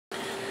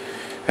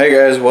Hey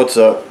guys, what's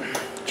up?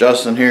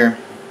 Justin here.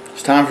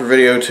 It's time for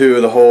video 2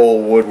 of the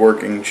whole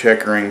woodworking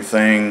checkering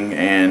thing,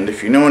 and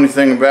if you know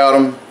anything about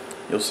them,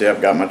 you'll see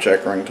I've got my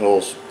checkering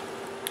tools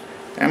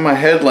and my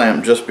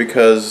headlamp, just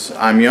because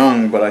I'm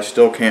young but I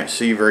still can't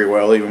see very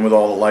well even with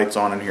all the lights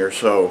on in here,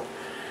 so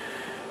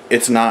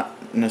it's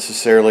not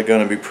necessarily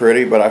going to be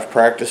pretty, but I've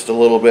practiced a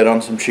little bit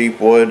on some cheap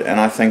wood and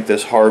I think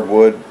this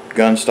hardwood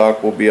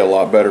Gunstock will be a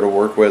lot better to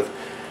work with.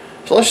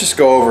 So let's just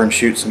go over and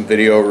shoot some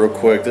video real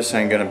quick. This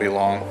ain't going to be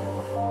long.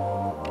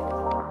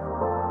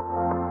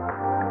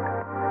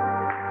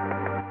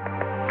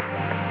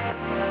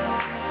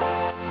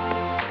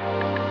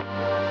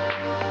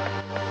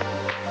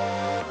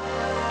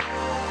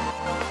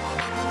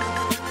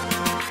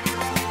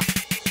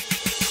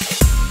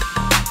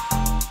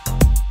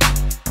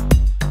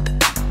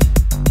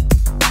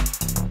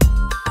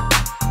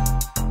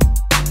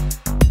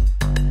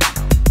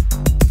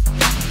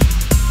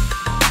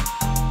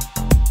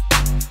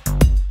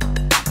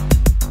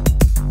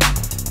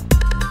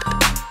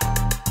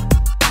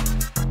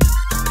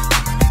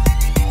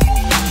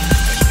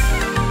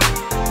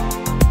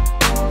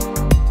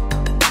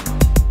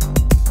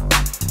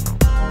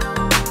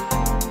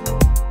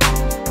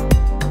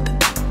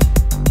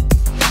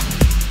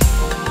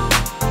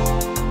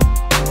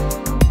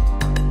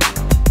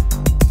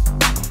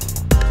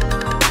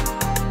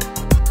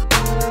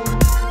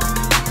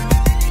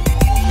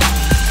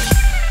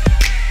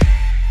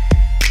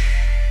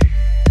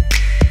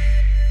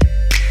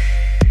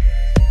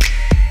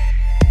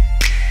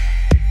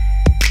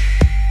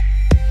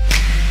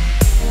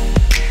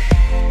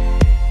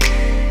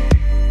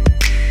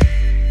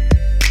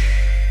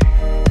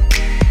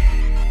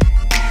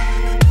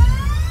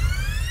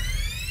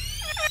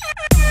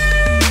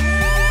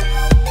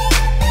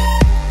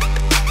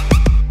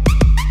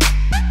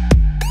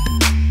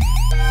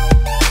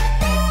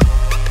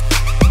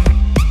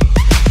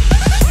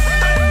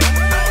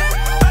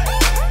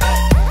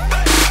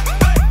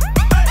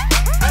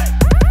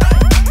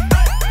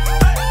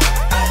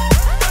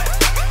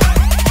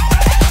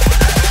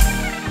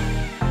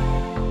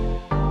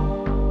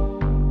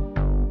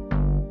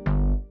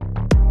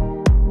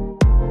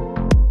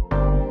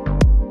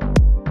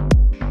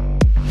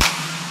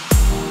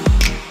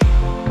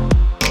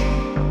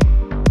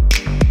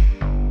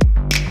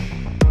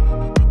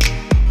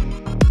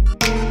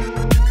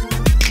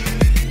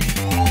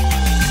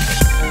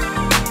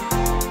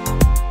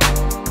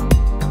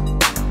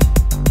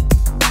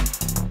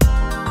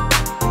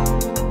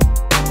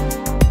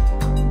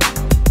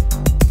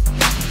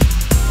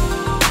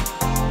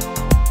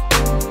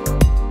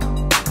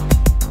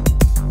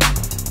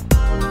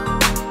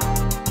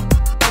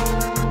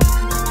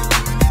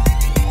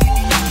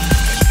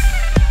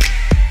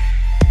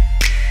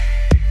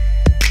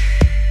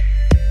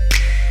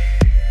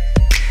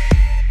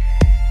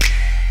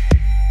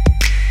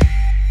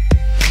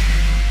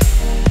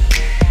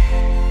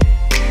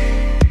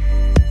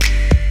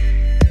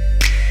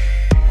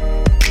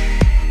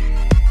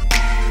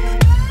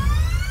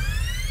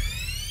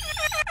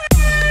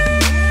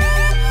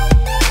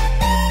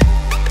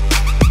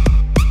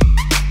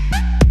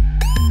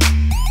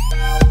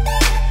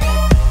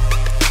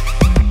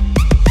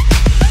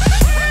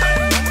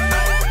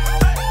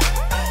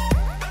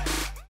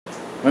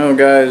 Well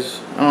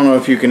guys, I don't know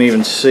if you can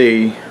even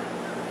see,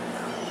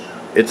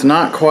 it's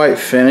not quite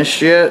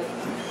finished yet,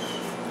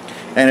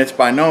 and it's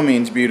by no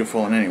means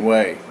beautiful in any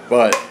way,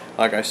 but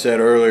like I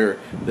said earlier,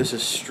 this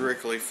is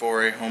strictly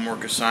for a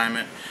homework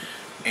assignment,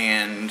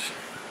 and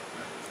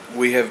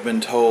we have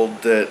been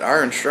told that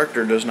our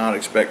instructor does not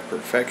expect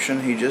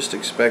perfection, he just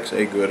expects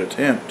a good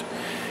attempt.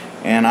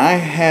 And I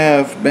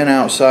have been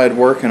outside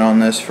working on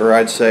this for,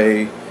 I'd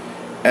say,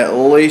 at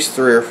least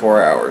 3 or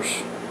 4 hours.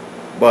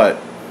 But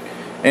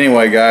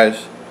anyway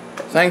guys,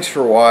 thanks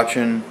for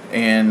watching,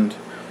 and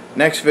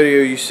next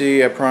video you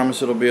see, I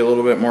promise it'll be a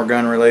little bit more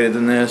gun related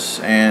than this,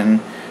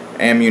 and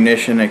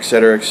ammunition,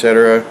 etc,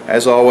 etc.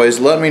 As always,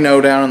 let me know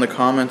down in the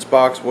comments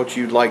box what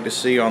you'd like to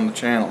see on the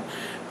channel.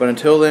 But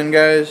until then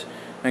guys,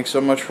 thanks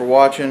so much for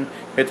watching.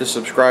 Hit the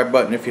subscribe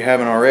button if you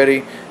haven't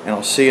already, and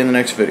I'll see you in the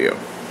next video.